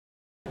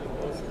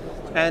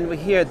And we're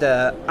here at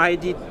the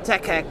ID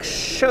TechX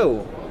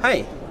show.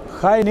 Hi.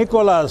 Hi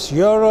Nikolas,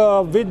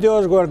 your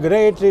videos were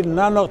great in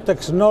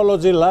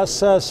nanotechnology last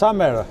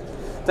summer.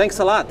 Thanks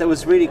a lot. That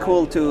was really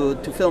cool to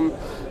film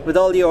with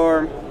all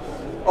your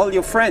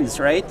friends,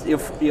 right?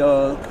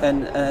 Your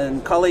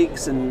and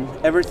colleagues, and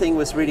everything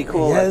was really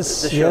cool.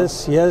 Yes, at the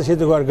show. yes, it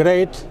were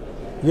great.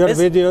 Your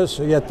videos,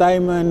 your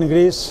time in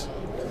Greece.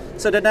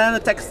 So the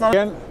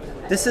nanotechnology.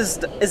 Is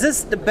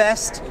this the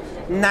best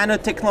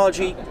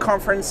nanotechnology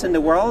conference in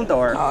the world,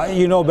 or?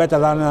 You know better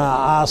than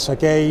us,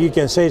 okay? You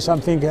can say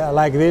something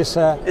like this.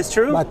 It's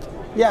true. But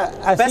yeah,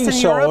 I best think in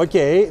so. Europe?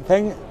 Okay,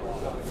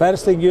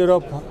 first in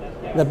Europe,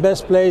 the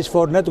best place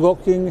for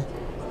networking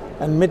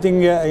and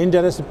meeting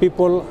interested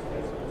people.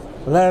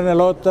 Learn a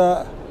lot.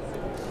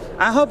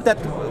 I hope that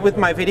with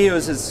my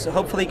videos is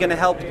hopefully going to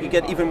help you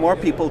get even more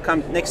people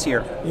come next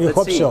year. You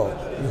hope so.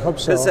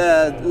 There's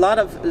a lot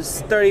of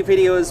 30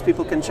 videos.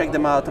 People can check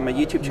them out on my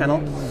YouTube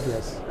channel.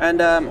 Yes.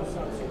 And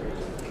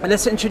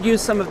let's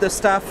introduce some of the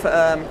stuff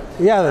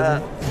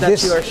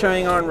that you are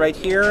showing on right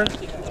here.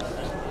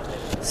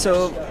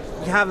 So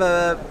you have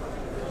a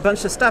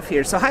bunch of stuff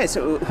here. So hi.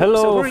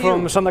 Hello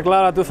from Santa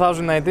Clara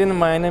 2019.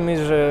 My name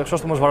is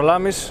Rasmus VAR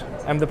Lamas.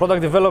 I'm the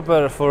product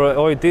developer for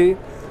OET.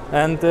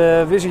 And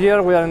this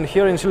year we are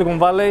here in Silicon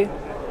Valley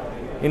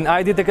in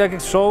ID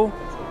TechX show,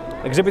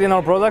 exhibiting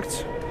our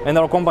products and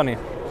our company.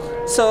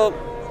 So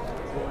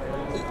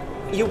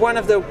you're one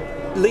of the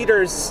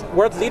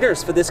world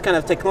leaders for this kind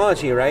of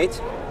technology,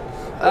 right?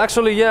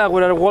 Actually, yeah,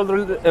 we're a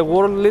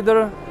world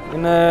leader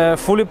in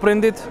fully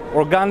printed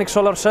organic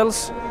solar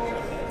cells.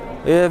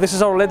 This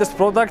is our latest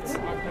product,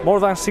 more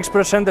than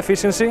 6%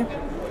 efficiency.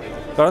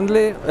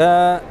 Currently,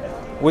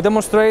 we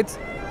demonstrate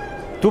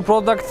two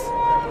product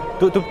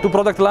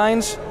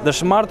lines, the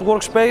smart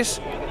workspace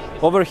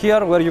over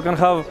here, where you can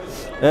have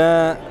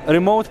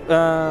remote,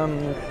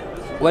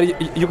 where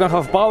you can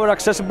have power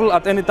accessible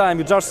at any time.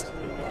 You just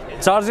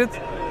charge it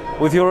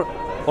with your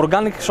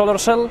organic solar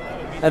cell,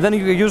 and then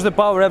you can use the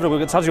power everywhere.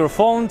 You can charge your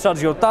phone,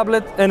 charge your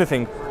tablet,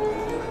 anything.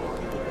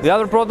 The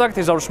other product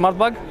is our smart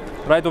bag,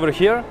 right over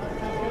here.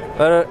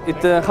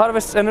 It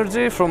harvests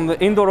energy from the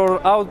indoor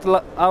or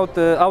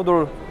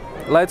outdoor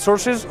light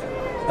sources.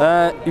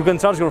 You can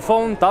charge your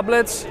phone,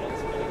 tablets,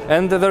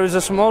 and there is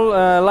a small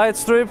light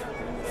strip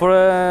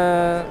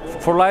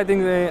for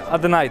lighting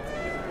at the night.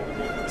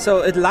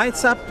 So it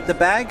lights up the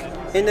bag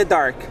in the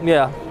dark?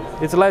 Yeah,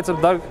 it lights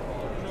up dark.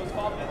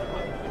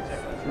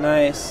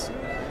 Nice.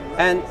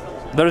 And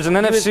there is an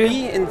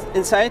NFC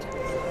inside?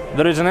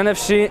 There is an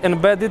NFC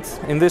embedded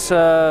in this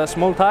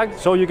small tag,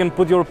 so you can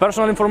put your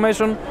personal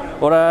information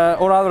or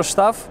other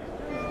stuff,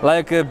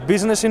 like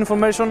business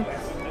information.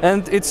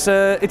 And it's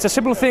a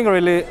simple thing,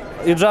 really.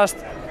 You just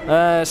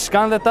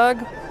scan the tag,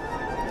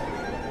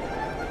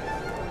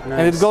 nice.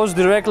 And it goes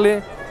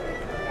directly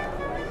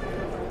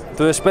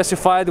to a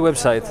specified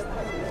website.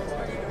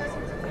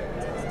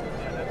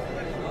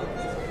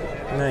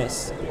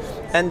 Nice.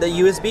 And the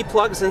USB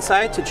plugs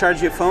inside to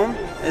charge your phone,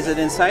 is it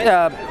inside?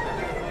 Yeah,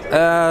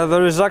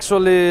 there is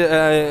actually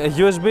a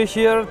USB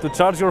here to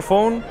charge your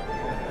phone.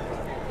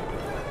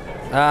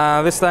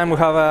 This time we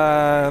have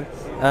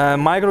a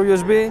micro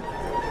USB.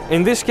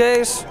 In this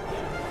case,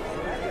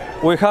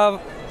 we have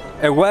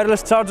a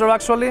wireless charger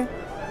actually,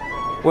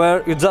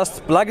 where you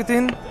just plug it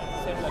in,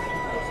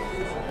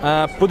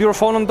 put your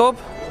phone on top,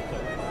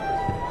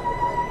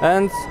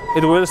 and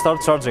it will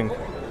start charging.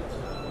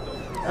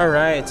 All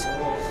right.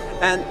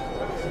 And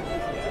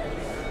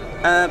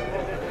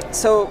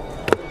so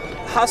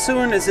how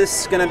soon is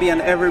this going to be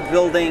on every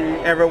building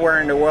everywhere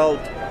in the world?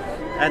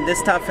 And this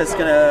stuff is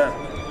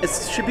it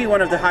should be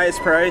one of the highest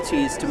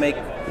priorities to make.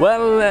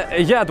 Well,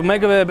 yeah, to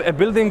make a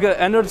building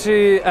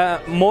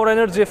more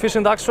energy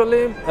efficient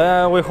actually.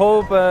 We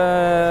hope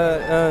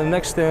in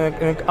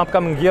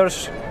upcoming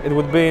years it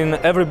would be in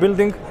every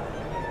building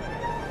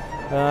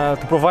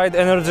to provide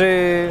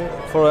energy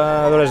for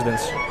the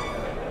residents.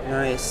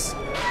 Nice.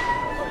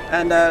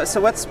 And so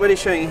what are you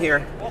showing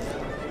here?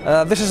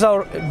 This is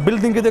our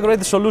building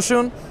integrated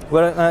solution,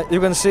 where you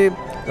can see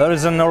there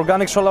is an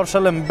organic solar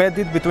cell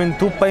embedded between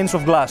two panes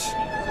of glass.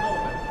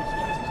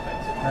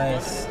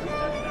 Nice.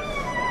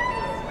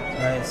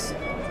 Nice.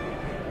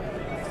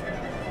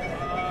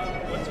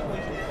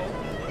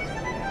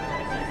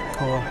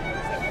 Cool.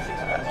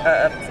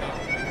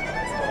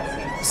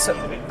 So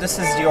this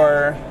is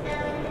your.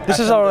 This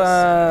is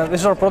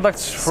our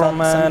products from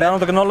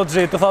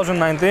Nanotechnology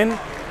 2019.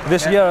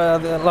 This year,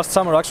 last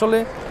summer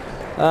actually.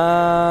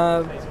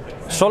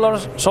 Solar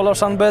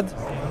sunbed.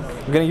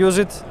 You can use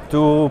it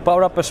to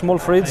power up a small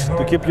fridge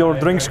to keep your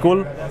drinks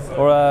cool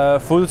or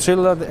food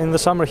chilled in the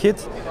summer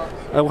heat.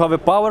 We have a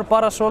power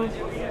parasol,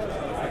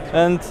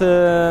 and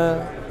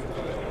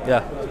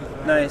yeah.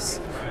 Nice.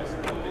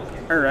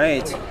 All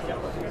right.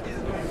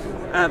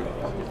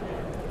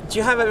 Do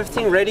you have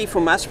everything ready for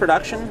mass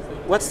production?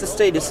 What's the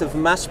status of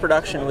mass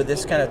production with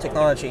this kind of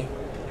technology?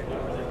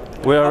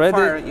 We are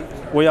ready.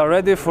 We are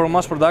ready for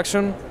mass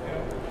production,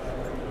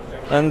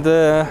 and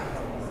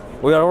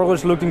we are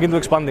always looking into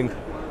expanding.